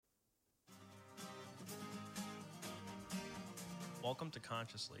Welcome to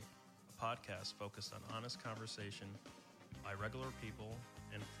Consciously, a podcast focused on honest conversation by regular people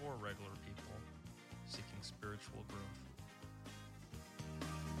and for regular people seeking spiritual growth.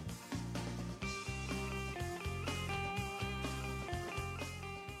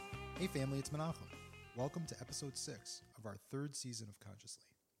 Hey family, it's Menachem. Welcome to episode 6 of our third season of Consciously.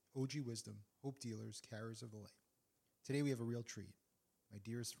 OG wisdom, hope dealers, carriers of the light. Today we have a real treat. My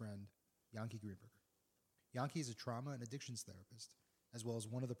dearest friend, Yanki Greenberger. Yanki is a trauma and addictions therapist, as well as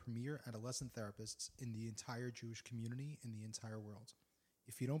one of the premier adolescent therapists in the entire Jewish community in the entire world.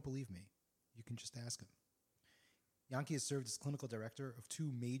 If you don't believe me, you can just ask him. Yanki has served as clinical director of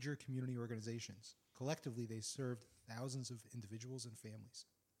 2 major community organizations. Collectively, they served thousands of individuals and families.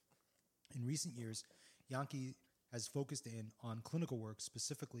 In recent years, Yanki has focused in on clinical work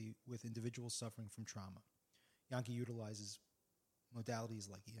specifically with individuals suffering from trauma. Yanki utilizes modalities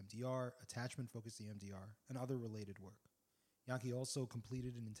like EMDR, attachment-focused EMDR, and other related work. Yanki also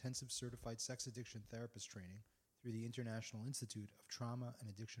completed an intensive certified sex addiction therapist training through the International Institute of Trauma and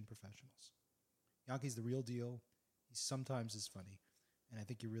Addiction Professionals. Yanki's the real deal. He sometimes is funny, and I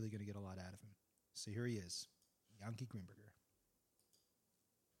think you're really going to get a lot out of him. So here he is, Yanki Greenberger.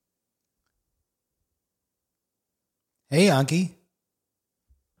 Hey, Yanki.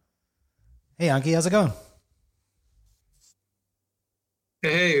 Hey, Yanki, how's it going?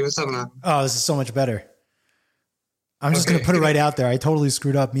 Hey, what's up, man? Oh, this is so much better. I'm just going to put it right out there. I totally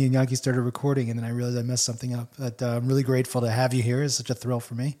screwed up. Me and Yanki started recording, and then I realized I messed something up. But I'm really grateful to have you here. It's such a thrill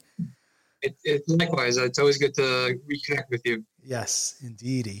for me. Likewise. It's always good to reconnect with you. Yes,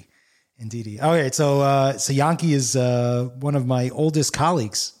 indeedy. All right, so Yanki is one of my oldest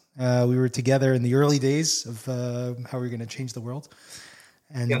colleagues. We were together in the early days of how we were going to change the world.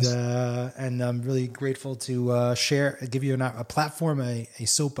 And yes. And I'm really grateful to give you a platform, a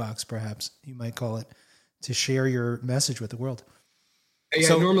soapbox, perhaps you might call it, to share your message with the world. Yeah,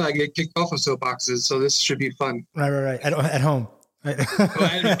 so, normally I get kicked off of soapboxes, so this should be fun. Right. At home. Right.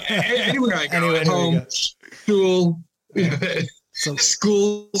 Anywhere I go, at home, school,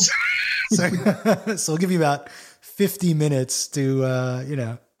 schools. So I'll give you about 50 minutes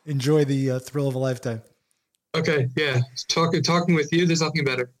to, enjoy the thrill of a lifetime. Okay, yeah. Talking with you, there's nothing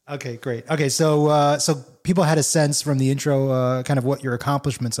better. Okay, great. Okay, so people had a sense from the intro, kind of what your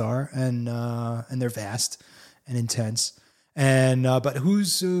accomplishments are, and they're vast and intense. And but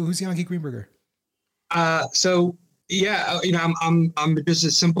who's Yanki Greenberger? So yeah, I'm just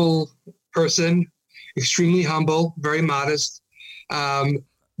a simple person, extremely humble, very modest,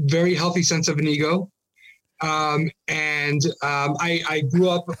 very healthy sense of an ego, and I grew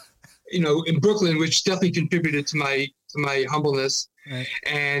up, in Brooklyn, which definitely contributed to my humbleness, right.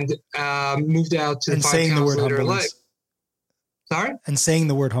 And moved out to 5 towns later in life. Sorry? And saying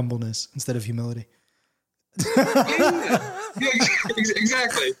the word humbleness instead of humility. Yeah,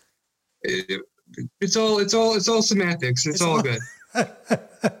 exactly. It's all semantics. It's all good. I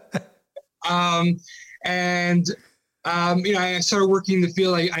started working in the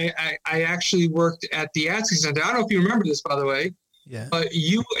field. I actually worked at the Yatskin Center. I don't know if you remember this, by the way. Yeah. But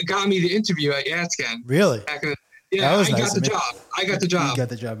you got me the interview at Yatskin. Really? Yeah, I got the job. I got the job. You got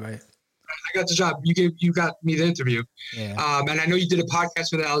the job, right? I got the job. You got me the interview. Yeah. And I know you did a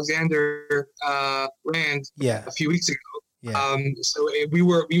podcast with Alexander Rand a few weeks ago. Yeah. So we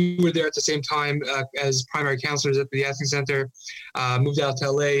were there at the same time as primary counselors at the Yatskin Center. Moved out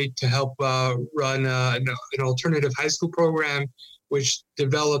to LA to help run an alternative high school program, which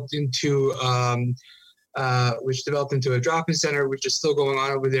developed into a drop-in center, which is still going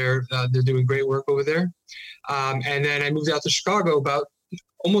on over there. They're doing great work over there. And then I moved out to Chicago about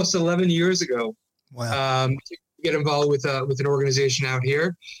almost 11 years ago. Wow. To get involved with an organization out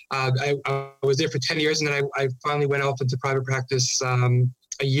here. I was there for 10 years, and then I finally went off into private practice a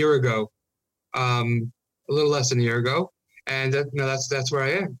year ago, a little less than a year ago. And that's where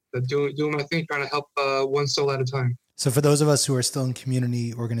I am, doing my thing, trying to help one soul at a time. So for those of us who are still in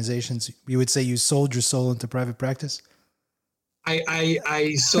community organizations, you would say you sold your soul into private practice?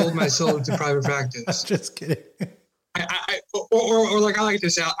 I sold my soul into private practice. Just kidding. Or like I like to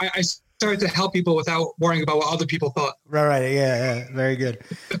say, I started to help people without worrying about what other people thought. Right. Yeah. Very good.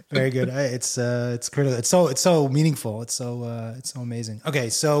 It's critical. It's so meaningful. It's so amazing. Okay.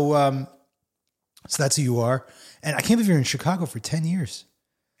 So that's who you are. And I can't believe you're in Chicago for 10 years.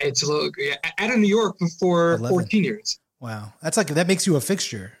 It's a little, out of New York for 14 years. Wow. That makes you a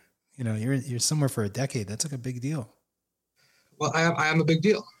fixture. You're somewhere for a decade. That's like a big deal. Well, I am a big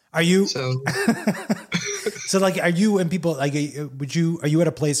deal. Are you? So, are you, and people are you at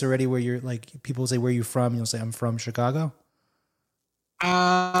a place already where you're like, people say, where are you from? You'll say, I'm from Chicago.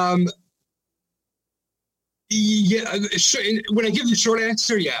 Yeah, when I give the short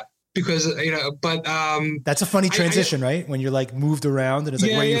answer, yeah, because but that's a funny transition, right? When you're like moved around and it's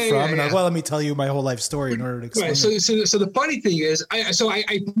like, where are you from? And like, well, let me tell you my whole life story in order to explain. Right. So the funny thing is, I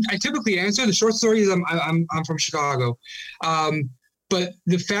typically answer the short story is I'm from Chicago, but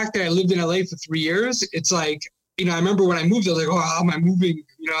the fact that I lived in LA for 3 years, it's like, I remember when I moved, I was like, oh, how am I moving?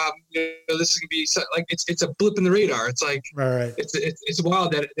 This is gonna be like it's a blip in the radar. It's like right. It's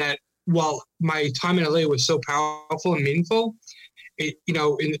wild that while my time in LA was so powerful and meaningful, in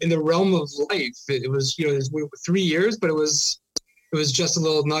the realm of life, it was 3 years, but it was just a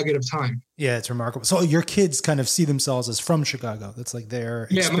little nugget of time. Yeah, it's remarkable. So your kids kind of see themselves as from Chicago. That's like their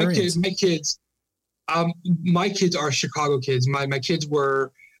experience. My kids are Chicago kids. My kids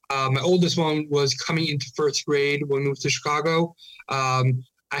were. My oldest one was coming into first grade when we moved to Chicago.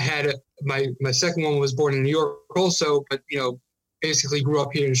 I had my second one was born in New York also, but basically grew up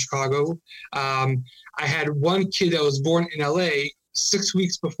here in Chicago. I had one kid that was born in LA 6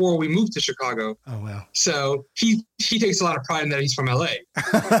 weeks before we moved to Chicago. Oh wow! So he takes a lot of pride in that he's from LA.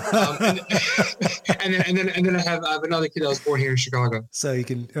 And then I have another kid that was born here in Chicago. So he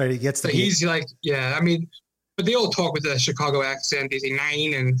gets. So he's like, yeah. I mean, but they all talk with a Chicago accent. They say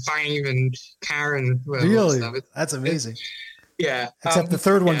 9 and 5 and Karen. Really? That's amazing. Yeah. Except the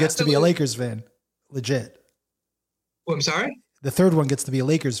third one gets to be a Lakers fan, legit. Oh, I'm sorry? The third one gets to be a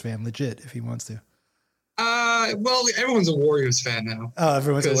Lakers fan, legit, if he wants to. Well, everyone's a Warriors fan now. Oh,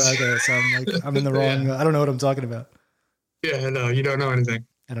 everyone's okay. So I'm in the wrong. Yeah. I don't know what I'm talking about. Yeah, no, you don't know anything.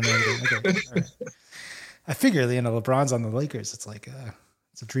 I don't know anything. Okay, all right. I figure LeBron's on the Lakers. It's like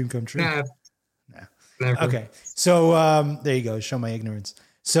it's a dream come true. Nah. Never. Okay, so there you go. Show my ignorance.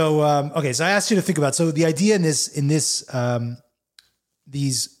 So okay, so I asked you to think about. So the idea in this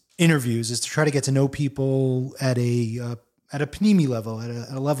these interviews is to try to get to know people at a panini level, at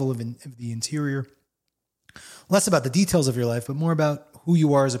a level of the interior. Less about the details of your life, but more about who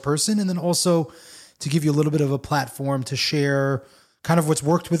you are as a person, and then also to give you a little bit of a platform to share kind of what's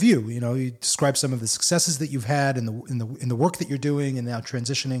worked with you. You describe some of the successes that you've had in the work that you're doing, and now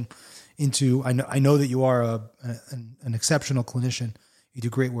transitioning into. I know that you are an exceptional clinician. You do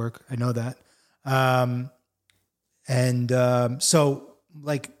great work. I know that, so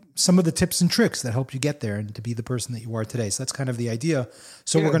like some of the tips and tricks that help you get there and to be the person that you are today. So that's kind of the idea.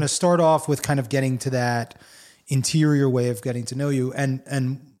 So We're going to start off with kind of getting to that interior way of getting to know you.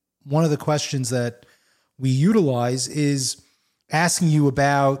 And one of the questions that we utilize is asking you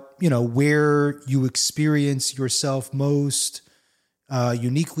about, where you experience yourself most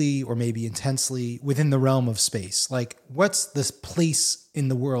uniquely or maybe intensely within the realm of space. Like, what's this place in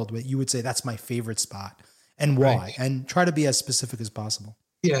the world where you would say that's my favorite spot and why? Right. And try to be as specific as possible.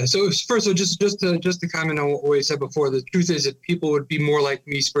 Yeah. So first of all, just to comment on what we said before, the truth is, if people would be more like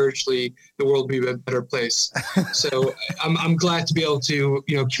me spiritually, the world would be a better place. So I'm glad to be able to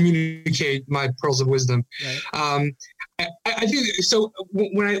communicate my pearls of wisdom. Right. I think so.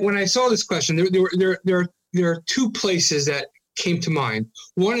 When I saw this question, there are two places that came to mind.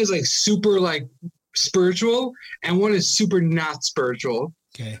 One is like super like spiritual, and one is super not spiritual.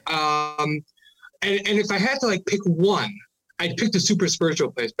 Okay. And if I had to like pick one, I'd pick the super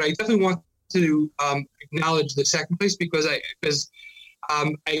spiritual place, but I definitely want to acknowledge the second place because I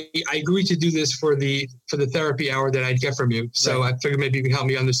agreed to do this for the therapy hour that I'd get from you. So right. I figured maybe you can help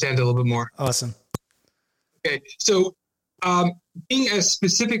me understand it a little bit more. Awesome. Okay, so being as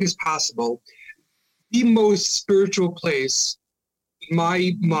specific as possible, the most spiritual place in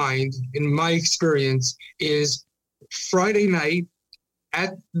my mind, in my experience, is Friday night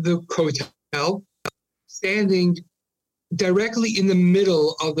at the hotel, standing directly in the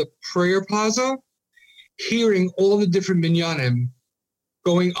middle of the prayer plaza, hearing all the different minyanim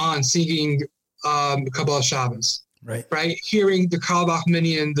going on, singing Kabbalah Shabbos. Right. Hearing the Carlebach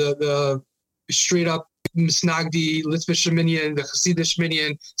minyan, the straight up Misnagdi, Litvish minyan, the Hasidish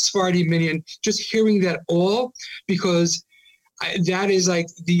minyan, Sephardi minyan, just hearing that all, because that is like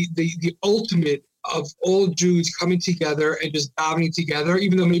the ultimate of all Jews coming together and just davening together,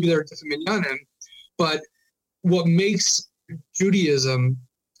 even though maybe there are different minyanim, but what makes Judaism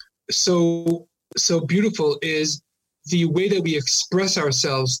so beautiful is the way that we express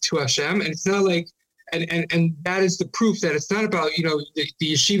ourselves to Hashem. And it's not like, and that is the proof that it's not about, the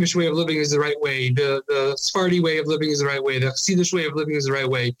yeshivish way of living is the right way, the Sephardi way of living is the right way, the Hasidish way of living is the right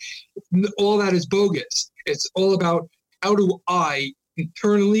way. All that is bogus. It's all about how do I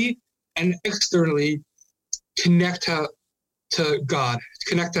internally and externally connect to God,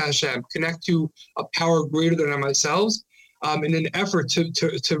 connect to Hashem, connect to a power greater than ourselves, in an effort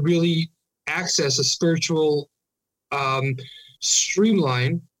to really access a spiritual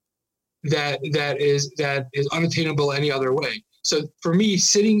streamline that is unattainable any other way. So for me,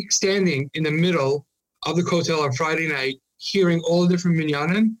 standing in the middle of the Kotel on Friday night, hearing all the different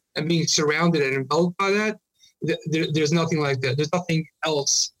minyanim and being surrounded and enveloped by that, there's nothing like that. There's nothing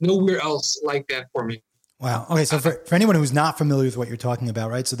else, nowhere else like that for me. Wow. Okay. So for anyone who's not familiar with what you're talking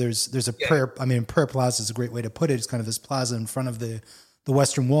about, right? So there's a prayer. I mean, prayer plaza is a great way to put it. It's kind of this plaza in front of the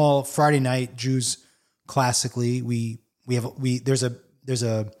Western Wall. Friday night, Jews classically, there's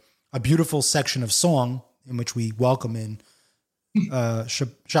a beautiful section of song in which we welcome in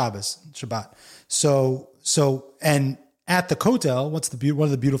Shabbat. So and at the Kotel, one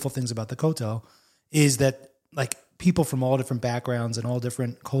of the beautiful things about the Kotel is that like people from all different backgrounds and all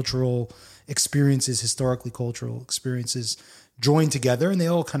different cultural experiences, historically cultural experiences, join together and they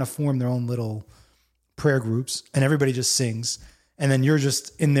all kind of form their own little prayer groups and everybody just sings. And then you're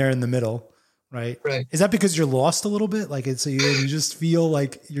just in there in the middle, right? Right. Is that because you're lost a little bit? Like you just feel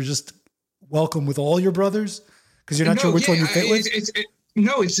like you're just welcome with all your brothers because you're not sure which one you fit with?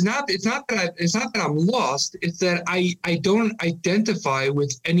 No, it's not that I'm lost. It's that I don't identify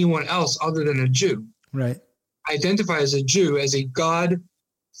with anyone else other than a Jew. Right. I identify as a Jew, as a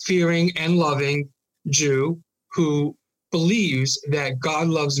God-fearing and loving Jew who believes that God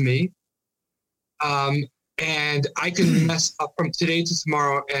loves me. And I can mess up from today to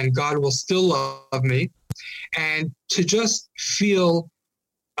tomorrow and God will still love me. And to just feel,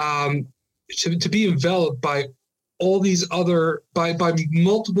 to be enveloped by all these other, by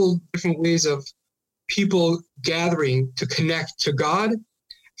multiple different ways of people gathering to connect to God,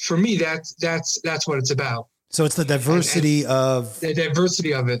 for me, that's what it's about. So it's the diversity of the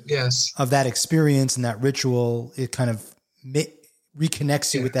diversity of it, yes, of that experience and that ritual. It kind of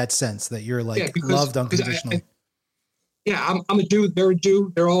reconnects you with that sense that you're like loved unconditionally. I'm a Jew. They're a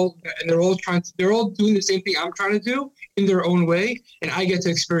Jew. They're all doing the same thing I'm trying to do in their own way, and I get to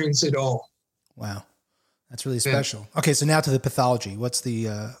experience it all. Wow, that's really special. Yeah. Okay, so now to the pathology. What's the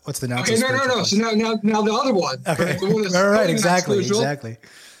now? Okay, no. So now the other one. Okay, all right, exactly.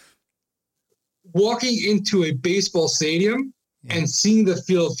 Walking into a baseball stadium and seeing the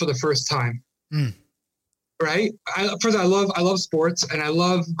field for the first time. Right? I love sports and I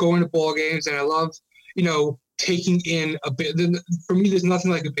love going to ball games and I love, taking in a bit. For me, there's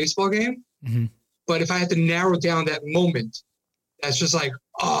nothing like a baseball game. Mm-hmm. But if I had to narrow down that moment, that's just like,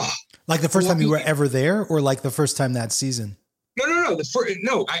 like the first time you were ever there or like the first time that season? No.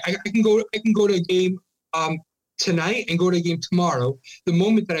 I can go to a game tonight and go to a game tomorrow. The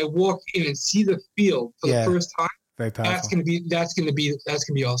moment that I walk in and see the field for the first time, very powerful. That's gonna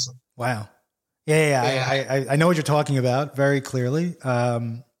be awesome. Wow. Yeah. I know what you're talking about very clearly. I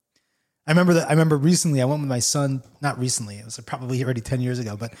remember recently I went with my son, not recently, it was probably already 10 years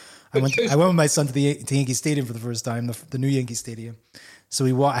ago, but I went with my son to Yankee Stadium for the first time, the new Yankee Stadium. So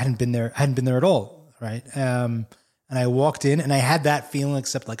I hadn't been there at all. Right. And I walked in and I had that feeling,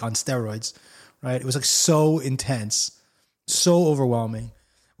 except like on steroids, right? It was like so intense, so overwhelming.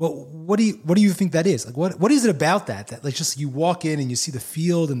 Well, what do you think that is? Like, what is it about that like just you walk in and you see the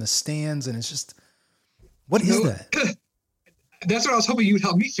field and the stands and it's just, what is that? That's what I was hoping you'd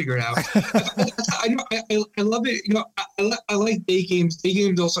help me figure it out. I love it. I like day games. Day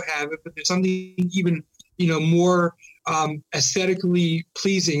games also have it, but there's something even, more aesthetically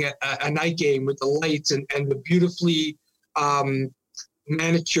pleasing at a night game with the lights and the beautifully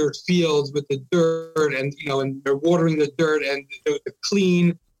manicured fields with the dirt and they're watering the dirt and the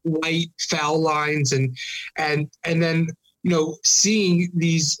clean white foul lines and then seeing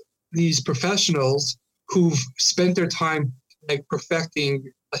these professionals who've spent their time like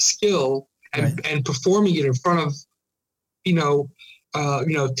perfecting a skill and performing it in front of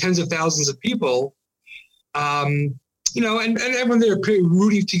tens of thousands of people, and everyone there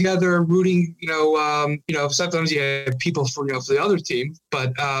rooting together, sometimes you have people for the other team,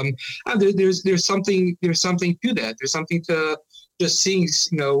 but there's something to that. There's something to just seeing,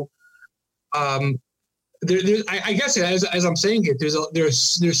 I guess as I'm saying it,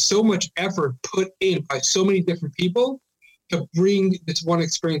 there's so much effort put in by so many different people to bring this one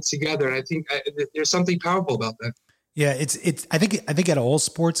experience together, and I think there's something powerful about that. Yeah, it's. I think at all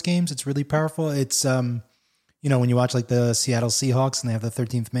sports games, it's really powerful. It's when you watch like the Seattle Seahawks and they have the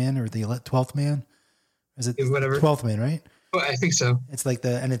 13th man or the 12th man, is it whatever 12th man, right? Well, I think so. It's like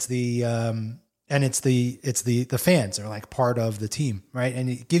the fans are like part of the team, right? And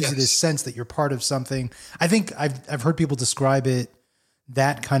it gives you this sense that you're part of something. I think I've heard people describe it,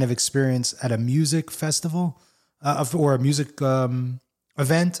 that kind of experience at a music festival, or a music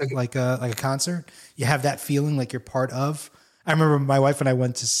event, like a concert. You have that feeling like you're part of. I remember my wife and I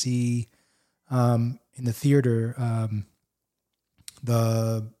went to see in the theater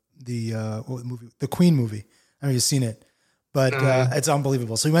the what movie? The Queen movie. I don't know if you've seen it, but it's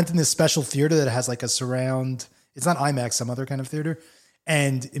unbelievable. So we went in this special theater that has like a surround. It's not IMAX, some other kind of theater,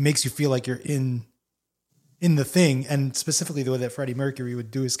 and it makes you feel like you're in the thing. And specifically the way that Freddie Mercury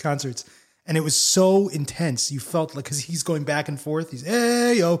would do his concerts. And it was so intense. You felt like, because he's going back and forth. He's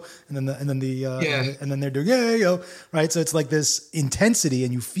hey yo, and then they're doing hey yo, right? So it's like this intensity,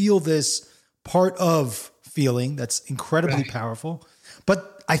 and you feel this part of feeling that's incredibly powerful.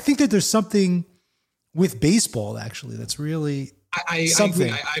 But I think that there's something with baseball actually that's really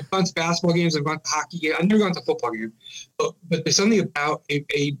something. I've gone to basketball games. I've gone to hockey games. I've never gone to a football game, but there's something about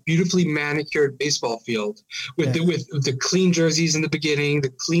a beautifully manicured baseball field with the clean jerseys in the beginning,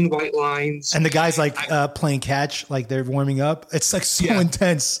 the clean white lines, and the guys like playing catch, like they're warming up. It's like so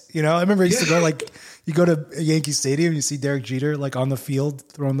intense, you know. I remember I used to go like. You go to Yankee Stadium, you see Derek Jeter like on the field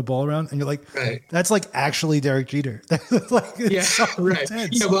throwing the ball around, and you're like, that's like actually Derek Jeter. Like, so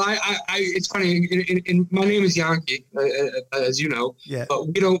intense. Yeah. Well, it's funny. In my name is Yankee, as you know. Yeah. But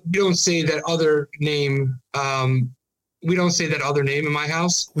we don't say that other name. We don't say that other name in my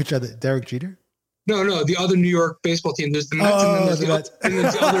house. Which other? Derek Jeter? No, the other New York baseball team. There's the Mets, and then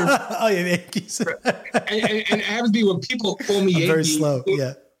there's the other. Oh yeah, the Yankees. and it happens to be when people call me Yankee. Very slow.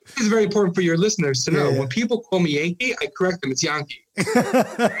 Yeah. This is very important for your listeners to know. Yeah. When people call me Yankee, I correct them. It's Yankee.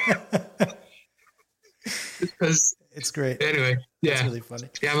 Because it's great. Anyway, yeah, it's really funny.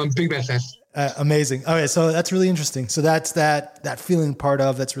 Yeah, I'm a big Mets fan. Amazing. Okay, so that's really interesting. So that's that feeling part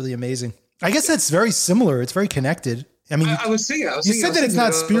of that's really amazing. I guess that's very similar. It's very connected. I mean, I was saying, you said that it's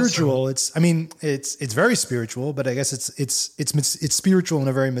not spiritual. It's very spiritual, but I guess it's spiritual in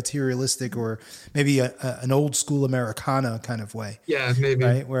a very materialistic or maybe an old school Americana kind of way. Yeah, maybe.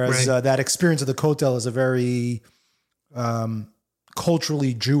 Right. Whereas that experience of the Kotel is a very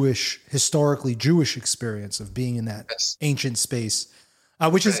culturally Jewish, historically Jewish experience of being in that ancient space,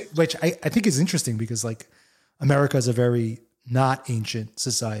 which I think is interesting because like America is a very not ancient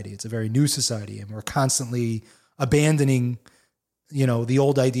society. It's a very new society, and we're constantly abandoning, the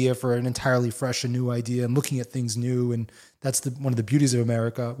old idea for an entirely fresh and new idea and looking at things new. And that's one of the beauties of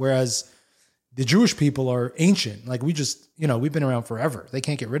America. Whereas the Jewish people are ancient. Like we just, we've been around forever. They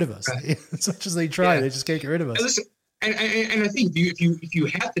can't get rid of us. As much as they try, they just can't get rid of us. And listen, and I think if you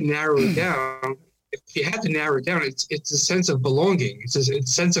had to narrow it down, it's a sense of belonging. It's a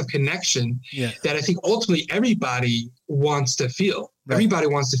sense of connection that I think ultimately everybody wants to feel. Right. Everybody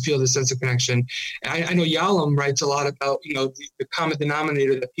wants to feel this sense of connection. And I know Yalom writes a lot about, the common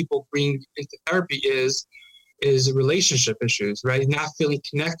denominator that people bring into therapy is relationship issues, right? Not feeling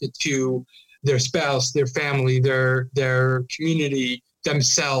connected to their spouse, their family, their community,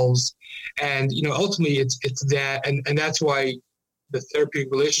 themselves. And, ultimately it's that, and that's why the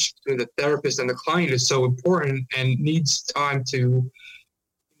therapeutic relationship between the therapist and the client is so important and needs time to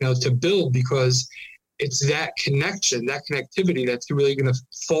build, because it's that connection, that connectivity that's really going to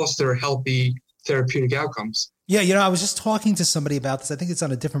foster healthy therapeutic outcomes. Yeah. I was just talking to somebody about this. I think it's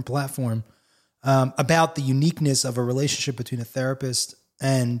on a different platform, about the uniqueness of a relationship between a therapist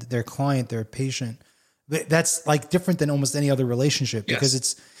and their client, their patient. That's like different than almost any other relationship because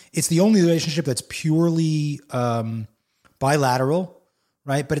it's the only relationship that's purely, bilateral,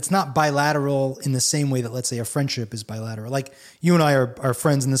 right? But it's not bilateral in the same way that, let's say, a friendship is bilateral. Like you and I are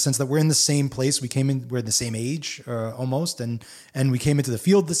friends in the sense that we're in the same place. We're the same age almost, and we came into the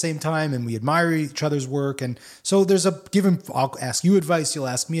field at the same time, and we admire each other's work. And so there's a given. I'll ask you advice. You'll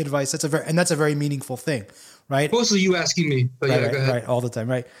ask me advice. That's a very meaningful thing, right? Mostly you asking me, but go ahead. Right, all the time,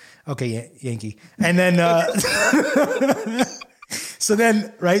 right? Okay, Yankee, and then. So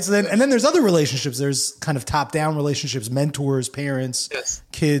then there's other relationships. There's kind of top-down relationships, mentors, parents,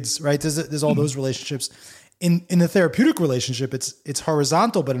 kids, right? There's all those relationships. In the therapeutic relationship, it's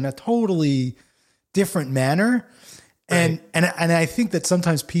horizontal, but in a totally different manner. Right. And I think that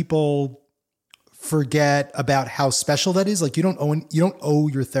sometimes people forget about how special that is. Like you don't owe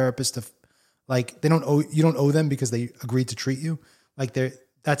your therapist you don't owe them because they agreed to treat you. Like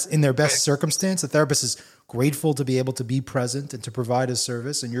that's in their best circumstance. The therapist is grateful to be able to be present and to provide a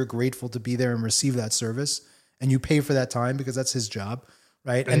service, and you're grateful to be there and receive that service, and you pay for that time because that's his job,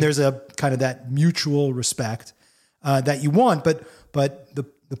 right? And there's a kind of that mutual respect that you want, but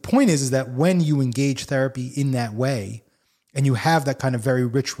the point is that when you engage therapy in that way, and you have that kind of very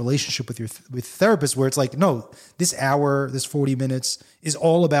rich relationship with therapist, where it's like, no, this hour, this 40 minutes is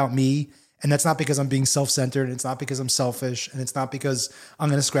all about me. And that's not because I'm being self-centered. And it's not because I'm selfish. And it's not because I'm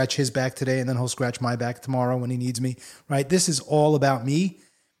going to scratch his back today and then he'll scratch my back tomorrow when he needs me, right? This is all about me.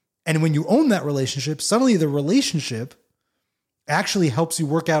 And when you own that relationship, suddenly the relationship actually helps you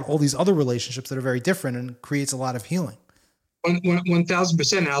work out all these other relationships that are very different and creates a lot of healing.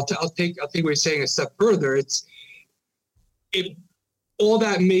 1000%. I'll take what you're saying a step further. All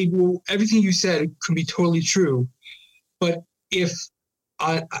that everything you said can be totally true, but if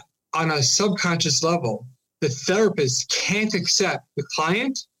on a subconscious level, the therapist can't accept the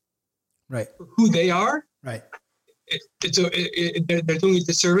client, right, for who they are, right, they're doing a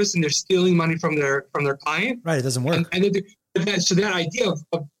disservice and they're stealing money from their client. Right, it doesn't work. So that idea of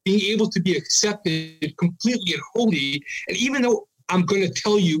being able to be accepted completely and wholly, and even though I'm going to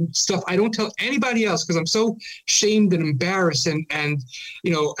tell you stuff I don't tell anybody else because I'm so shamed and embarrassed and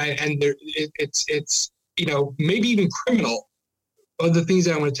it's maybe even criminal of the things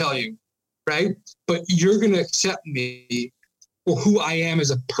that I want to tell you, right? But you're going to accept me for who I am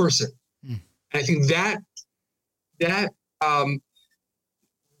as a person. And I think that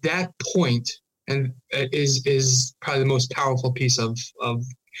point and is probably the most powerful piece of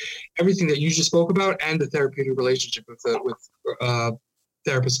everything that you just spoke about and the therapeutic relationship with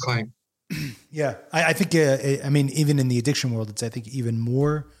therapist client. Yeah, I think. I mean, even in the addiction world, it's I think even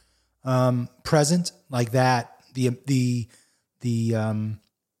more present like that. The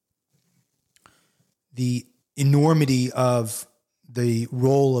enormity of the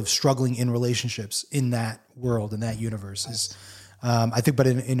role of struggling in relationships in that world, in that universe is, I think, but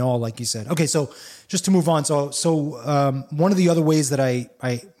in all, like you said. Okay. So just to move on. So one of the other ways that I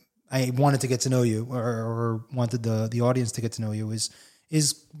wanted to get to know you or wanted the audience to get to know you is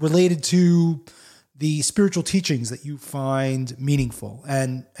related to the spiritual teachings that you find meaningful.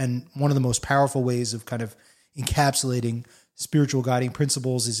 And one of the most powerful ways of kind of encapsulating spiritual guiding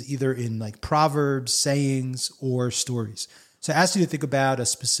principles is either in like proverbs, sayings, or stories. So I asked you to think about a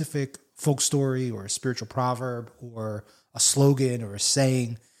specific folk story or a spiritual proverb or a slogan or a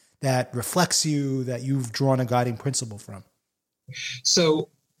saying that reflects you, that you've drawn a guiding principle from. So,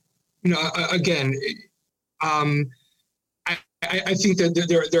 again, I think that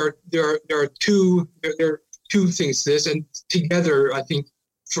there are two things to this, and together I think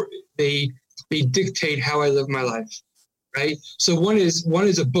they dictate how I live my life, right? So one is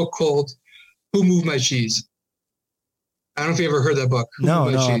a book called "Who Moved My Cheese." I don't know if you ever heard that book. No,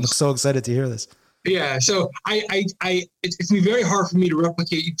 I'm so excited to hear this. Yeah, so it's gonna be very hard for me to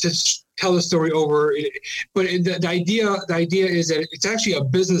replicate, just tell the story over. But the idea is that it's actually a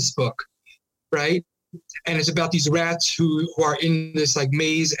business book, right? And it's about these rats who are in this like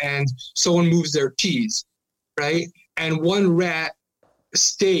maze, and someone moves their cheese, right? And one rat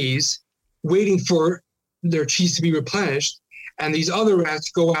stays waiting for their cheese to be replenished, and these other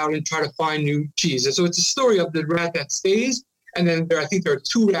rats go out and try to find new cheese. And so it's a story of the rat that stays, and then I think there are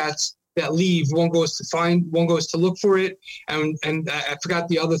two rats that leave. One goes to look for it, and I forgot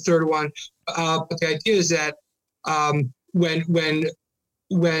the other third one. But the idea is that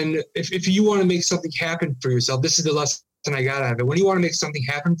if you want to make something happen for yourself, this is the lesson I got out of it. When you want to make something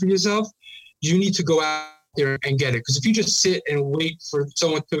happen for yourself, you need to go out there and get it. Because if you just sit and wait for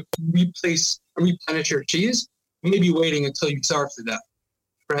someone to replenish your cheese, you may be waiting until you starve to death,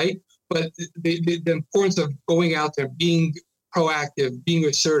 right? But the importance of going out there, being proactive, being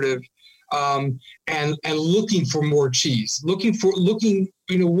assertive, and looking for more cheese, looking,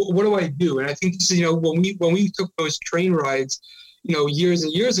 what do I do? And I think this is, when we took those train rides, years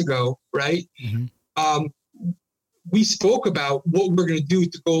and years ago, right? Mm-hmm. We spoke about what we're going to do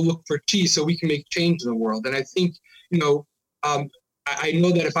to go look for cheese so we can make change in the world. And I think, I know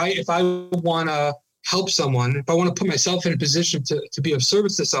that if I want to help someone, if I want to put myself in a position to be of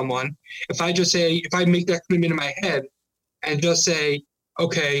service to someone, if I make that commitment in my head and just say,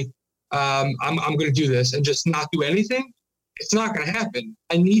 okay, I'm going to do this and just not do anything, it's not going to happen.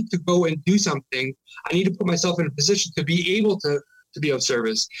 I need to go and do something. I need to put myself in a position to be able to be of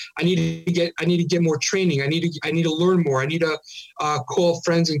service. I need to get more training. I need to learn more. I need to call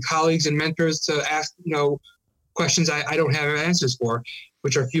friends and colleagues and mentors to ask, questions I don't have answers for,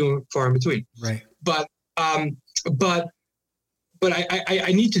 which are few and far in between. Right. But I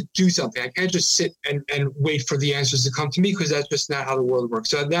need to do something. I can't just sit and wait for the answers to come to me, because that's just not how the world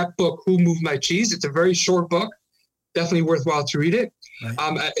works. So that book, Who Moved My Cheese, it's a very short book, definitely worthwhile to read it.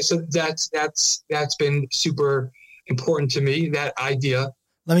 Right. So that's been super important to me, that idea.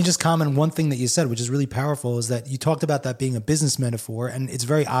 Let me just comment one thing that you said, which is really powerful, is that you talked about that being a business metaphor, and it's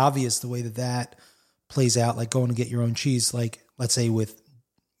very obvious the way that plays out, like going to get your own cheese, like let's say with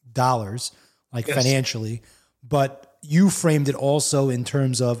dollars, like yes, financially, but you framed it also in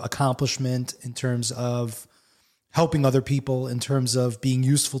terms of accomplishment, in terms of helping other people, in terms of being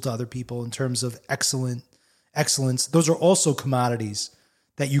useful to other people, in terms of excellence. Those are also commodities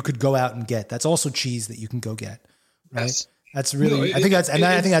that you could go out and get. That's also cheese that you can go get. Right. Yes. That's really, I think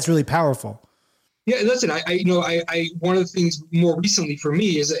that's really powerful. Yeah, listen, I one of the things more recently for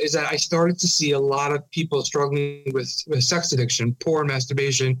me is that I started to see a lot of people struggling with sex addiction, porn,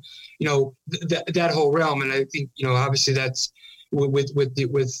 masturbation, that whole realm. And I think, obviously that's with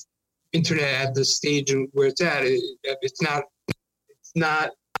internet at the stage and where it's at, it's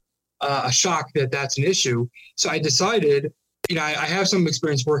not a shock that that's an issue. So I decided, I have some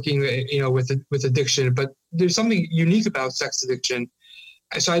experience working, with addiction, but there's something unique about sex addiction.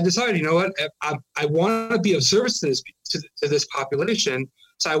 So I decided, you know what, I want to be of service to this population.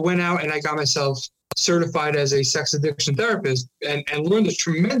 So I went out and I got myself certified as a sex addiction therapist and learned a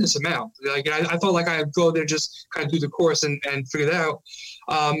tremendous amount. Like I felt like I'd go there, just kind of do the course and figure it out.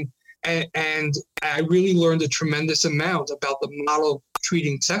 And I really learned a tremendous amount about the model of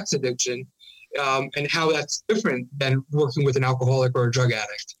treating sex addiction, and how that's different than working with an alcoholic or a drug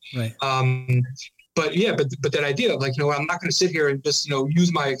addict. Right. But that idea of like, I'm not going to sit here and just,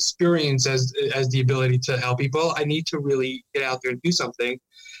 use my experience as the ability to help people. I need to really get out there and do something.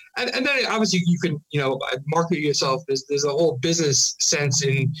 And then obviously you can, market yourself. There's a whole business sense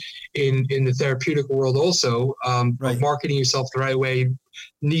in the therapeutic world also, right. Of marketing yourself the right way,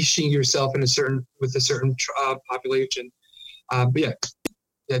 niching yourself with a certain population. But yeah,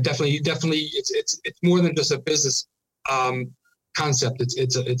 definitely, it's more than just a business concept.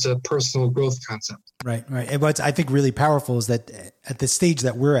 It's a personal growth concept. Right. And what's I think really powerful is that at the stage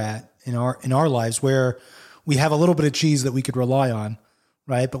that we're at in our lives, where we have a little bit of cheese that we could rely on,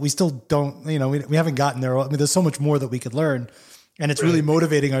 right? But we still don't, we haven't gotten there. I mean, there's so much more that we could learn, and it's really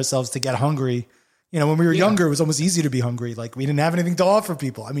motivating ourselves to get hungry. When we were younger, it was almost easy to be hungry. Like we didn't have anything to offer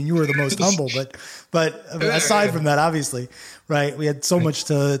people. I mean, you were the most humble, but aside from that, obviously, right? We had so much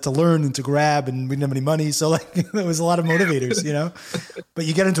to learn and to grab, and we didn't have any money. So like, there was a lot of motivators, but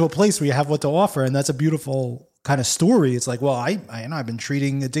you get into a place where you have what to offer. And that's a beautiful kind of story. It's like, well, I've been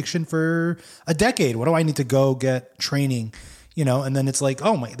treating addiction for a decade. What do I need to go get training? And then it's like,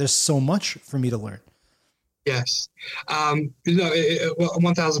 oh my, there's so much for me to learn. Yes.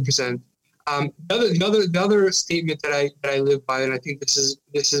 1000%. The other statement that I live by, and I think this is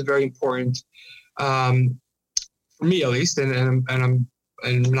very important, for me at least, and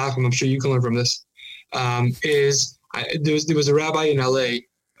Malcolm, I'm sure you can learn from this, is there was a rabbi in LA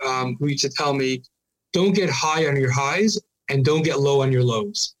who used to tell me, don't get high on your highs and don't get low on your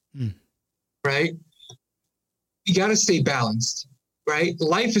lows. Right? You got to stay balanced, right?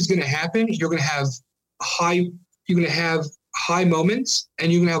 Life is going to happen. You're going to have high moments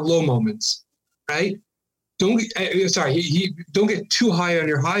and you're going to have low moments, right? Don't get too high on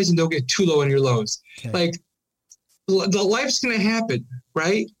your highs and don't get too low on your lows. Okay. Like the life's going to happen,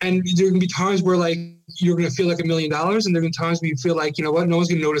 right? And there are going to be times where like you're going to feel like $1 million, and there are going to be times where you feel like, you know what, no one's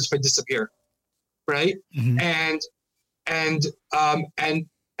going to notice if I disappear, right? Mm-hmm. And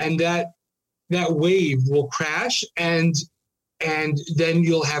that wave will crash, and then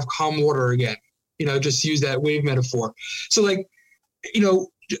you'll have calm water again. Just use that wave metaphor. So like, the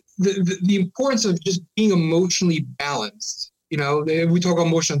importance of just being emotionally balanced. We talk about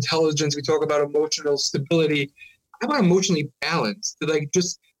emotional intelligence, we talk about emotional stability. How about emotionally balanced? Like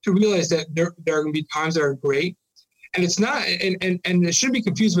just to realize that there are going to be times that are great, and it's not, and it shouldn't be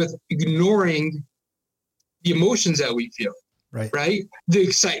confused with ignoring the emotions that we feel. Right? The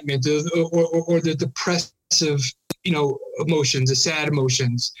excitement or the depressive, emotions, the sad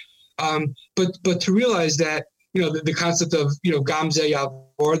emotions. But to realize that, the concept of, Gamze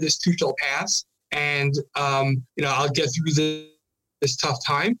Yavor, this too shall pass, and, I'll get through this tough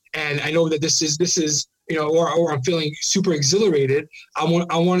time. And I know that this is, or I'm feeling super exhilarated. I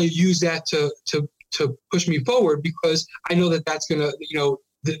want to use that to push me forward, because I know that that's going to,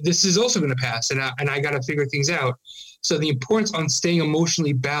 this is also going to pass, and I got to figure things out. So the importance on staying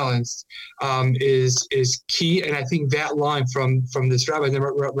emotionally balanced is key. And I think that line from this Rabbi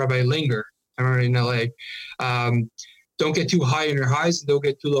Langer, I remember in LA, don't get too high on your highs and don't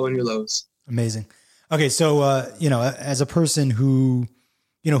get too low on your lows. Amazing. Okay. So, as a person who,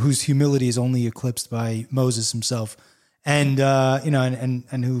 whose humility is only eclipsed by Moses himself, and,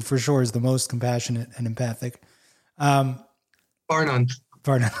 and who for sure is the most compassionate and empathic. Bar none.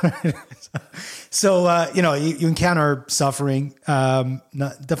 So, you encounter suffering,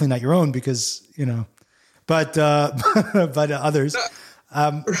 definitely not your own because, but others.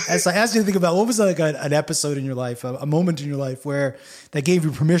 As I asked you to think about, what was like an episode in your life, a moment in your life where that gave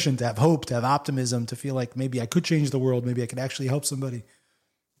you permission to have hope, to have optimism, to feel like maybe I could change the world, maybe I could actually help somebody?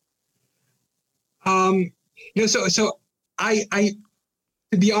 So I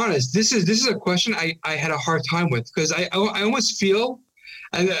to be honest, this is a question I had a hard time with, because I almost feel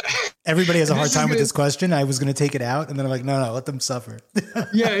And, everybody has a hard time with this question. I was going to take it out, and then I'm like, no, let them suffer.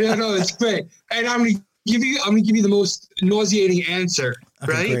 Yeah, no, it's great. And I'm going to give you the most nauseating answer,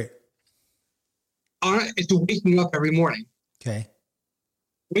 Okay, right? great. It's waking up every morning. Okay.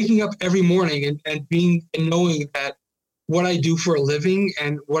 Waking up every morning and knowing that what I do for a living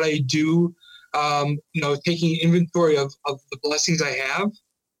and what I do, taking inventory of the blessings I have.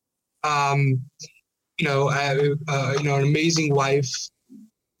 An amazing wife,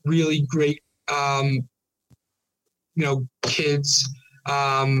 really great, kids.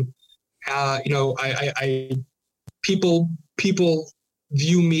 People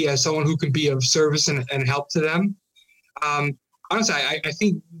view me as someone who can be of service and help to them. Honestly, I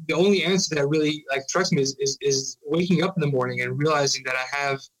think the only answer that really strikes me is waking up in the morning and realizing that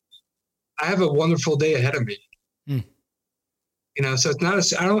I have a wonderful day ahead of me. Mm. So it's not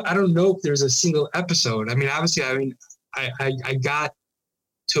I don't know if there's a single episode. I mean, obviously, I got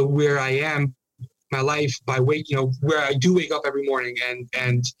to where I am in my life by where I do wake up every morning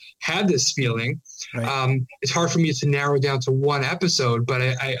and have this feeling. Right. It's hard for me to narrow down to one episode, but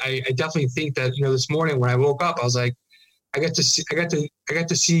I definitely think that, this morning when I woke up, I was like, I got to see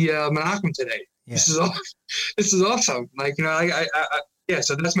Menachem today. Yeah. This is awesome.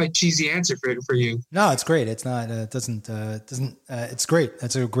 So that's my cheesy answer for you. No, it's great. It's not, it's great.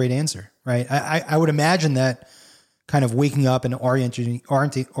 That's a great answer, right? I would imagine that kind of waking up and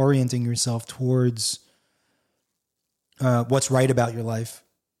orienting yourself towards what's right about your life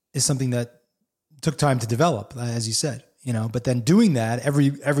is something that took time to develop, as you said, but then doing that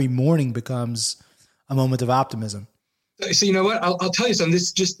every morning becomes a moment of optimism. So you know what? I'll tell you something.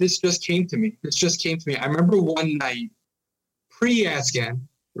 This just came to me. I remember one night, pre-ADSCAN,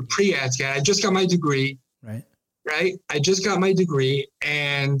 I just got my degree. Right. I just got my degree,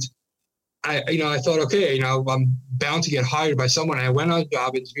 and I thought, okay, I'm bound to get hired by someone. I went on a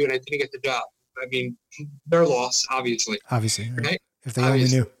job interview and I didn't get the job. I mean, their loss, obviously. Right? If they only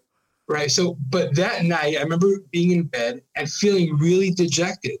knew. Right. So, but that night, I remember being in bed and feeling really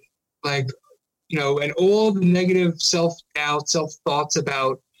dejected, and all the negative self-doubt, self-thoughts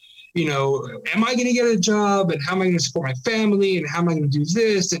about, am I going to get a job, and how am I going to support my family, and how am I going to do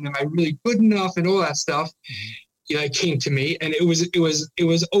this, and am I really good enough, and all that stuff. Mm-hmm. It came to me, and it was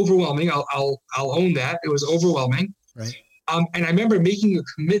overwhelming. I'll own that. It was overwhelming. Right. And I remember making a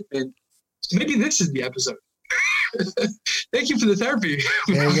commitment. So maybe this is the episode. Thank you for the therapy.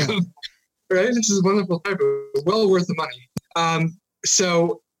 There you go. Right. This is wonderful therapy. Well worth the money.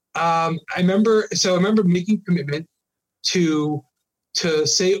 I remember making a commitment to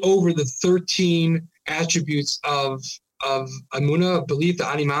say over the 13 attributes of Emunah, belief, the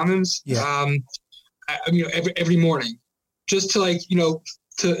Ani Mamims. Yeah. Every morning, just to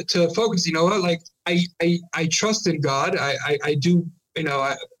to focus. I trust in God. I do.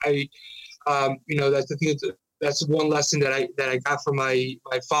 That's one lesson that I got from my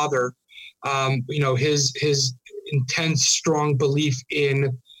father. His intense, strong belief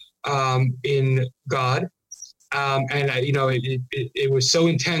in God. It was so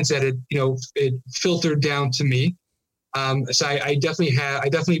intense that it filtered down to me. So I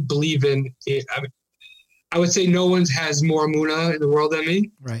definitely believe in it. I would say no one has more Emunah in the world than me.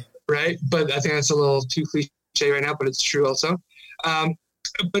 Right. But I think that's a little too cliche right now, but it's true also. But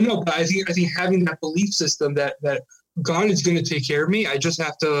I think having that belief system that God is going to take care of me, I just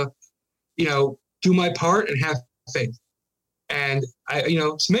have to, do my part and have faith. And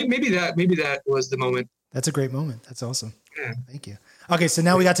so maybe that was the moment. That's a great moment. That's awesome. Yeah. Thank you. Okay. So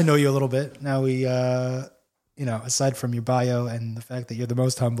now we got to know you a little bit. Now we, aside from your bio and the fact that you're the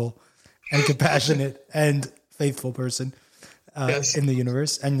most humble and compassionate and faithful person yes. in the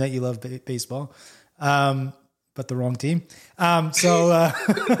universe, and that you love baseball, but the wrong team. Yeah,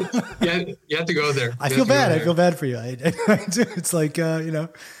 you have to go there. I feel bad. I feel bad for you. I do. It's like,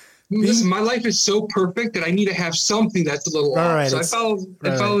 Listen, my life is so perfect that I need to have something that's a little off. So I follow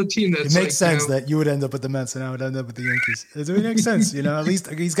the team that's. It makes sense that you would end up with the Mets and I would end up with the Yankees. It makes sense, At least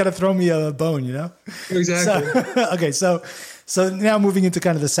he's got to throw me a bone, Exactly. So, okay, so now moving into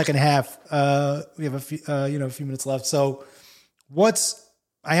kind of the second half, we have a few minutes left. So,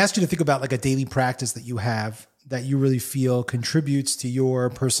 I asked you to think about like a daily practice that you have that you really feel contributes to your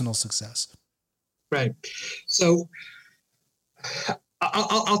personal success. Right. So.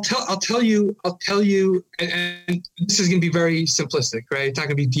 I'll tell you, and this is going to be very simplistic, right? It's not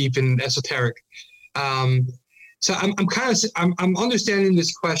going to be deep and esoteric. So I'm understanding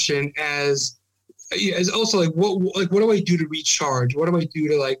this question as also like what do I do to recharge? What do I do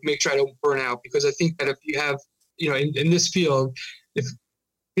to make sure I don't burn out? Because I think that if you have, in this field, if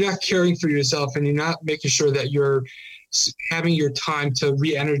you're not caring for yourself and you're not making sure that you're having your time to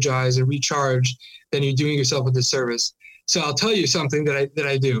re-energize and recharge, then you're doing yourself a disservice. So I'll tell you something that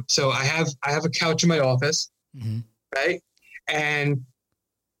I do. So I have a couch in my office, right? And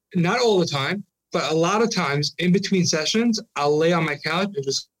not all the time, but a lot of times in between sessions, I'll lay on my couch and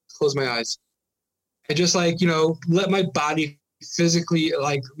just close my eyes. And just like, let my body physically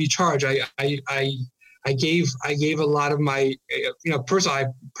like recharge. I gave a lot of my, personally, I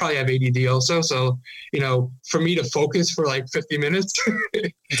probably have ADD also. So, for me to focus for like 50 minutes,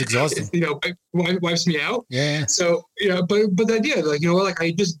 it's exhausting. Wipes me out. Yeah. So, but the idea, like,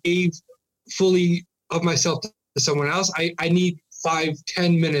 I just gave fully of myself to someone else. I need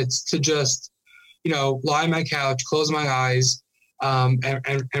 5-10 minutes to just, lie on my couch, close my eyes,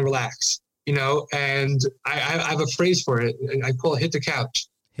 and relax, and I have a phrase for it. I call it hit the couch.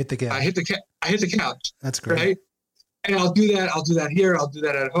 Hit the couch. I hit the couch. That's great. Right. And I'll do that. I'll do that here. I'll do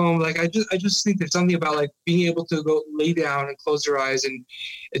that at home. Like, I just think there's something about like being able to go lay down and close your eyes, and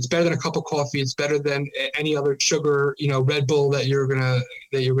it's better than a cup of coffee. It's better than any other sugar, Red Bull that you're gonna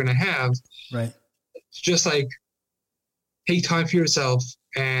have. Right. It's just like take time for yourself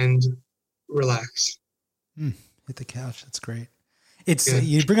and relax. Hit the couch. That's great.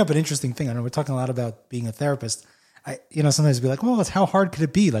 You bring up an interesting thing. I know we're talking a lot about being a therapist. Sometimes be like, well, how hard could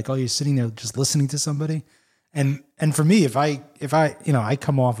it be? Like, you're sitting there just listening to somebody. And for me, if I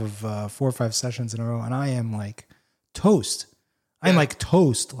come off of 4 or 5 sessions in a row and I am like toast, I'm like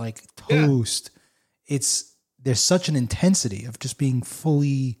toast. There's such an intensity of just being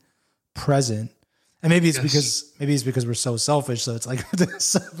fully present. And maybe it's because we're so selfish. So it's like,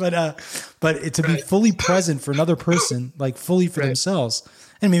 but to be fully present for another person, like fully for themselves.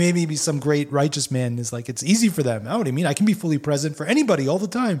 I mean, maybe some great righteous man is like, it's easy for them. Oh, what do you mean? I can be fully present for anybody all the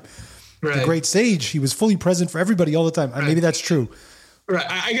time. Right. The great sage, he was fully present for everybody all the time. Right. Maybe that's true. Right.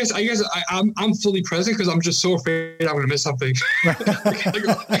 I guess I'm fully present because I'm just so afraid I'm going to miss something. If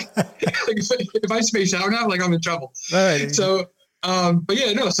I space out now, like I'm in trouble. Right. So, but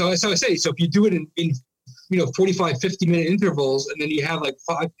yeah, no. So I say, so if you do it in 45, 50-minute intervals, and then you have like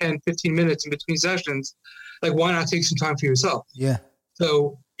 5, 10, 15 minutes in between sessions, like why not take some time for yourself? Yeah.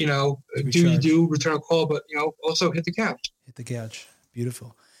 So, do return a call, but, also hit the couch. Hit the couch.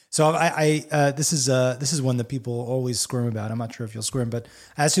 Beautiful. So this is one that people always squirm about. I'm not sure if you'll squirm, but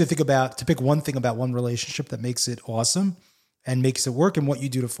I asked you to pick one thing about one relationship that makes it awesome and makes it work, and what you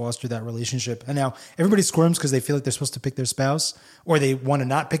do to foster that relationship. And now everybody squirms because they feel like they're supposed to pick their spouse, or they want to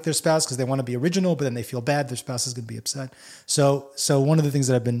not pick their spouse because they want to be original, but then they feel bad. Their spouse is going to be upset. So one of the things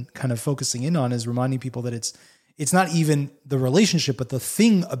that I've been kind of focusing in on is reminding people that it's not even the relationship, but the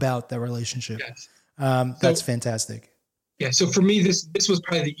thing about that relationship. Yes. That's fantastic. Yeah. So for me, this was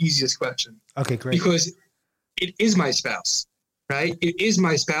probably the easiest question. Okay, great. Because it is my spouse, right? It is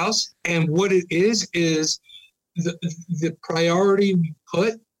my spouse. And what it is the priority we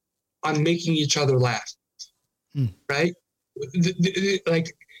put on making each other laugh, right?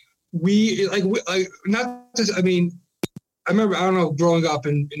 I remember, I don't know, growing up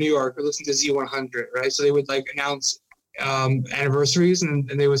in New York, I listened to Z100, right? So they would like announce anniversaries, and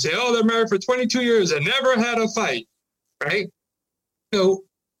they would say, oh, they're married for 22 years and never had a fight, right? So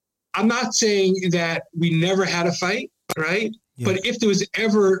I'm not saying that we never had a fight, right? Yeah. But if there was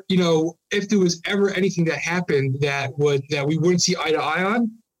ever anything that happened that we wouldn't see eye to eye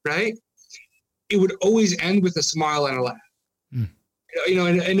on, right? It would always end with a smile and a laugh.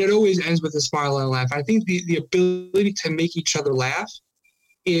 And it always ends with a smile and a laugh. I think the ability to make each other laugh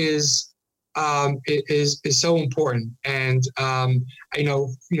is so important. And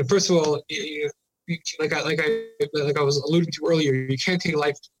first of all, like I was alluding to earlier, you can't take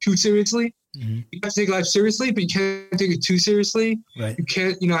life too seriously. Mm-hmm. You have to take life seriously, but you can't take it too seriously. Right. You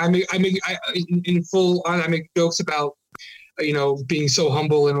can't. I make jokes about being so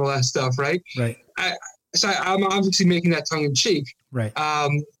humble and all that stuff. Right. Right. So I'm obviously making that tongue in cheek. Right.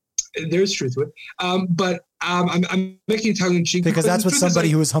 There's truth to it. But I'm making tongue in cheek because that's what somebody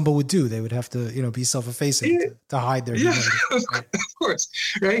who is humble would do. They would have to, be self-effacing to hide their humility. Of course.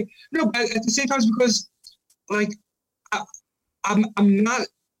 Right. No, but at the same time, it's because like I'm not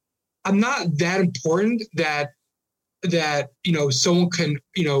that important that someone can,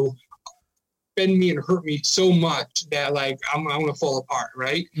 bend me and hurt me so much that like I'm going to fall apart.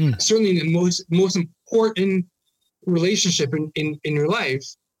 Right. Certainly in the most important relationship in your life,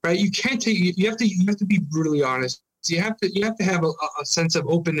 right? You can't take, you have to be brutally honest. You have to have a sense of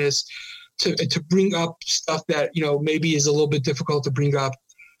openness to bring up stuff that, maybe is a little bit difficult to bring up,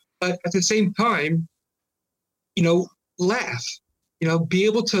 but at the same time, laugh, be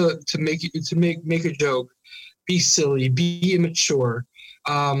able to make a joke, be silly, be immature,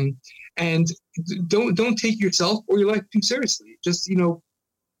 And don't take yourself or your life too seriously. Just,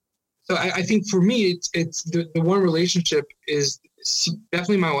 so I think for me, it's the one relationship is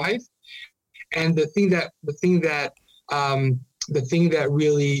definitely my wife. And the thing that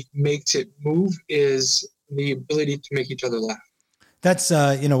really makes it move is the ability to make each other laugh. That's,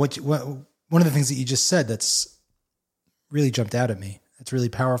 one of the things that you just said that's really jumped out at me. That's really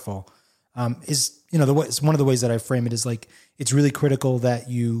powerful. Is one of the ways that I frame it is like, it's really critical that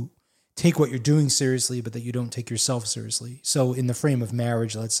you take what you're doing seriously, but that you don't take yourself seriously. So in the frame of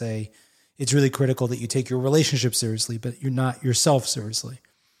marriage, let's say it's really critical that you take your relationship seriously, but you're not yourself seriously.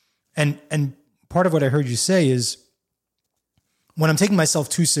 And part of what I heard you say is when I'm taking myself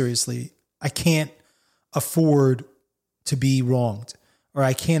too seriously, I can't afford to be wronged, or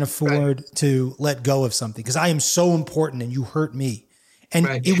I can't afford to let go of something because I am so important and you hurt me. And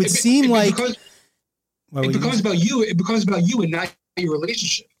it would seem like it becomes about you. It becomes about you and not your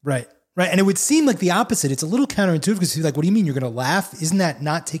relationship. Right. Right. And it would seem like the opposite. It's a little counterintuitive because you're like, what do you mean you're going to laugh? Isn't that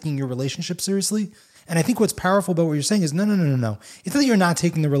not taking your relationship seriously? And I think what's powerful about what you're saying is no. It's not that you're not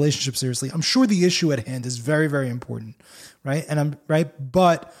taking the relationship seriously. I'm sure the issue at hand is very, very important. Right. And I'm right.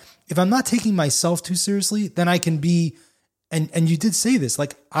 But if I'm not taking myself too seriously, then I can be, and you did say this,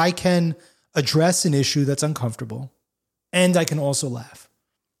 like I can address an issue that's uncomfortable and I can also laugh.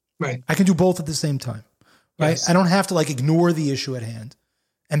 Right. I can do both at the same time. Right. Yes. I don't have to like ignore the issue at hand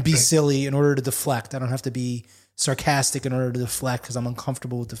and be silly in order to deflect. I don't have to be sarcastic in order to deflect because I'm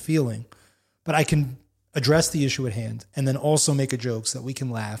uncomfortable with the feeling. But I can address the issue at hand and then also make a joke so that we can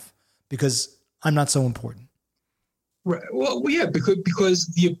laugh because I'm not so important. Right. Well, yeah, because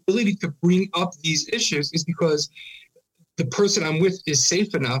the ability to bring up these issues is because the person I'm with is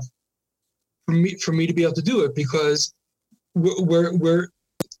safe enough for me to be able to do it, because we're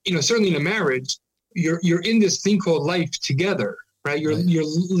certainly in a marriage, you're in this thing called life together, right? You're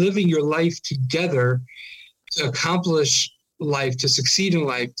living your life together to accomplish life, to succeed in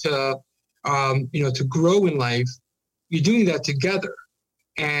life, to grow in life. You're doing that together.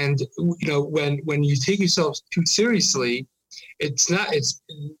 And, when you take yourself too seriously, it's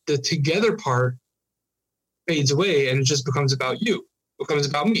the together part fades away and it just becomes about you, becomes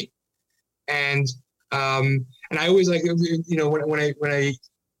about me. And I always like, when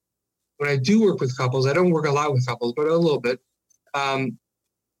I do work with couples, I don't work a lot with couples, but a little bit. I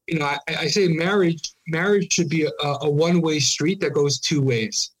say marriage should be a one-way street that goes two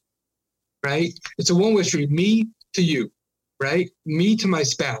ways, right? It's a one-way street, me to you, right? Me to my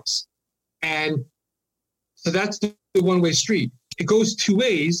spouse. And so that's the one-way street. It goes two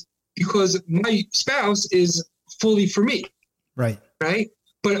ways because my spouse is fully for me. Right. Right.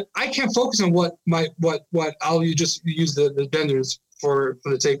 But I can't focus on what I'll just use the genders for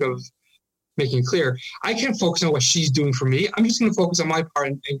the sake of making it clear. I can't focus on what she's doing for me. I'm just going to focus on my part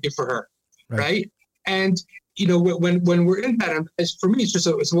and give for her. Right. And, when we're in that, for me, it's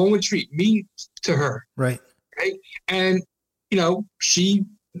a one-way street, me to her. Right. Right. And, she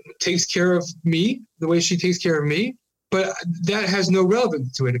takes care of me the way she takes care of me, but that has no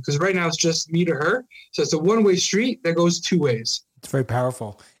relevance to it because right now it's just me to her. So it's a one-way street that goes two ways. It's very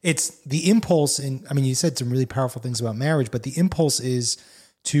powerful. It's the impulse you said some really powerful things about marriage, but the impulse is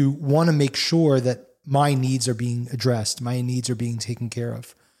to want to make sure that my needs are being addressed, my needs are being taken care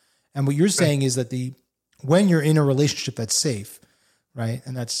of. And what you're saying is that when you're in a relationship that's safe, right?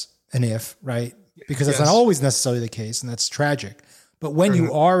 And that's an if, right? Because that's not always necessarily the case, and that's tragic. But when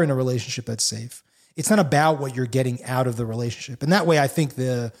you are in a relationship that's safe, it's not about what you're getting out of the relationship. And that way, I think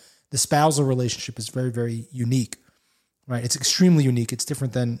the spousal relationship is very, very unique, right? It's extremely unique. It's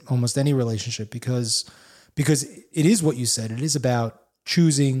different than almost any relationship because it is what you said. It is about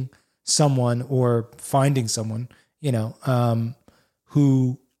choosing someone or finding someone,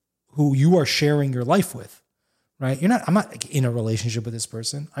 who you are sharing your life with. Right? I'm not in a relationship with this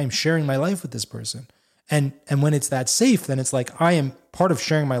person. I'm sharing my life with this person. And when it's that safe, then it's like I am part of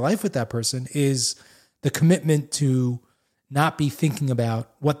sharing my life with that person is the commitment to not be thinking about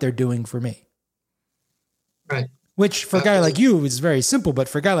what they're doing for me. Right. Which for a guy like you is very simple, but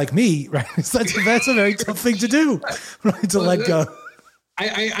for a guy like me, right? That's a very tough thing to do, right? To let go.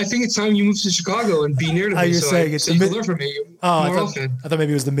 I think it's time you move to Chicago and be near to me. You're saying so you can learn from me more often. I thought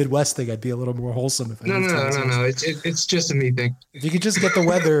maybe it was the Midwest thing. I'd be a little more wholesome if I No. It's just a me thing. If you could just get the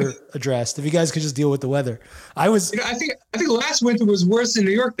weather addressed, if you guys could just deal with the weather. I think last winter was worse in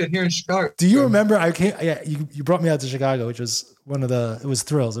New York than here in Chicago. Do you remember? You brought me out to Chicago, which was it was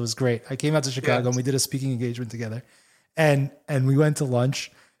thrills. It was great. I came out to Chicago and we did a speaking engagement together, and we went to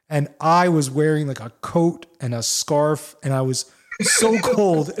lunch, and I was wearing like a coat and a scarf, and I was so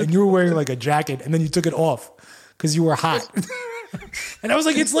cold, and you were wearing like a jacket, and then you took it off because you were hot. And I was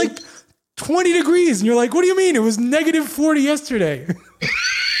like, it's like 20 degrees. And you're like, what do you mean? It was negative 40 yesterday.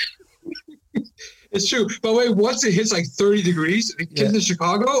 It's true. By the way, once it hits like 30 degrees, the kids in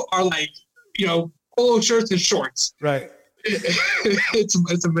Chicago are like, polo shirts and shorts. Right.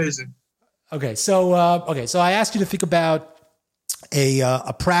 It's amazing. Okay. So I asked you to think about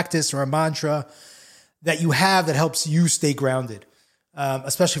a practice or a mantra that you have that helps you stay grounded,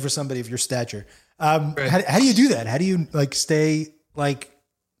 especially for somebody of your stature. Right. How do you do that? How do you stay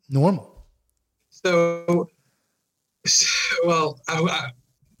normal? So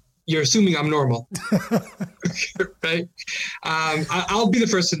you're assuming I'm normal, right? I'll be the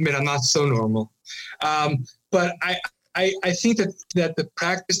first to admit I'm not so normal. But I think that the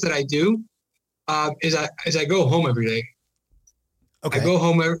practice that I do is I go home every day. Okay. I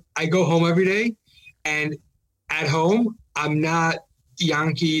go home every day, and at home I'm not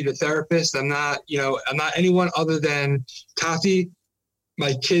Yankee, the therapist. I'm not anyone other than Tati.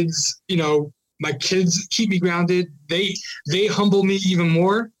 My kids, my kids keep me grounded. They humble me even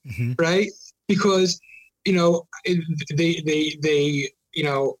more, right? Because I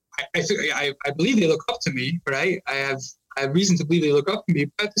believe they look up to me, right? I have reason to believe they look up to me.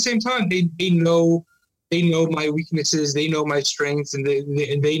 But at the same time, they know my weaknesses, they know my strengths, and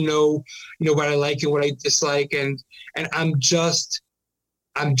they know what I like and what I dislike, and I'm just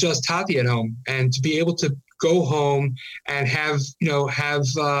Tati at home, and to be able to go home and have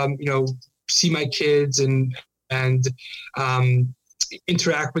see my kids and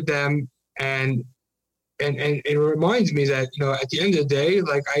interact with them, and it reminds me that at the end of the day,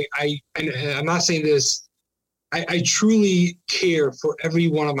 like I'm not saying this, I truly care for every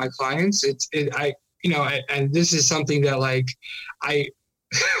one of my clients. And this is something that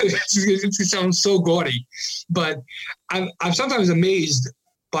it sounds so gaudy, but I'm sometimes amazed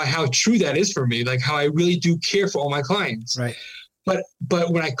by how true that is for me, like how I really do care for all my clients. Right. But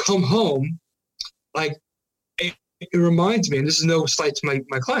when I come home, it reminds me, and this is no slight to my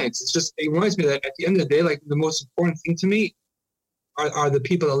clients, it reminds me that at the end of the day, the most important thing to me are the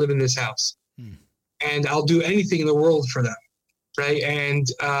people that live in this house. And I'll do anything in the world for them. Right. And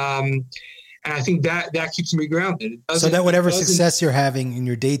I think that keeps me grounded. So that whatever success you're having in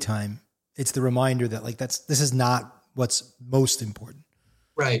your daytime, it's the reminder that this is not what's most important.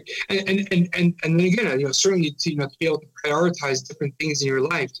 Right. And then again, certainly to be able to prioritize different things in your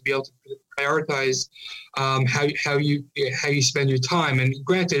life, to be able to prioritize how you spend your time. And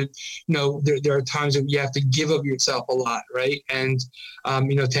granted, there are times when you have to give of yourself a lot, right? And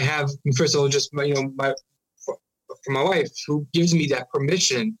to have, first of all, just for my wife, who gives me that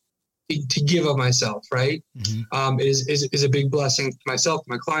permission to give of myself, right? Is a big blessing to myself, to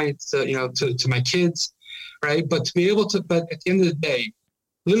my clients, to my kids, right? But at the end of the day,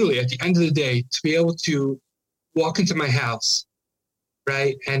 literally at the end of the day, to be able to walk into my house,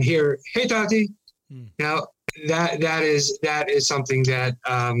 right, and hear, "Hey, Tati," that is something that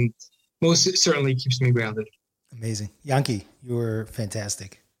most certainly keeps me grounded. Amazing, Yanki, you were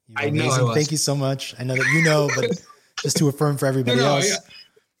fantastic. I know I was. Thank you so much. I know that but just to affirm for everybody else.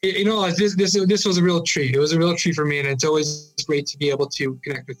 Yeah. This was a real treat. It was a real treat for me, and it's always great to be able to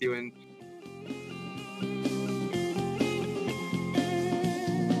connect with you. And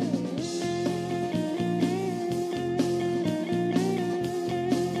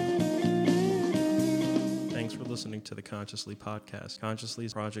listening to the Consciously podcast. Consciously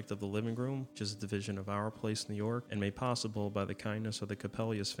is a project of the Living Room, which is a division of Our Place New York, and made possible by the kindness of the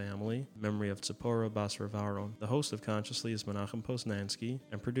Capelius family, in memory of Tzipora Basravaron. The host of Consciously is Menachem Poznansky,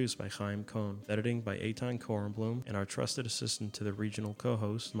 and produced by Chaim Cohn, with editing by Eitan Korenblum, and our trusted assistant to the regional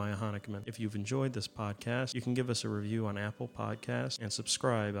co-host, Maya Honickman. If you've enjoyed this podcast, you can give us a review on Apple Podcasts and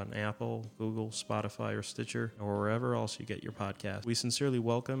subscribe on Apple, Google, Spotify, or Stitcher, or wherever else you get your podcast. We sincerely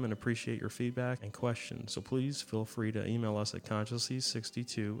welcome and appreciate your feedback and questions, so please feel free to email us at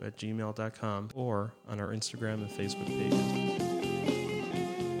consciously62@gmail.com or on our Instagram and Facebook pages.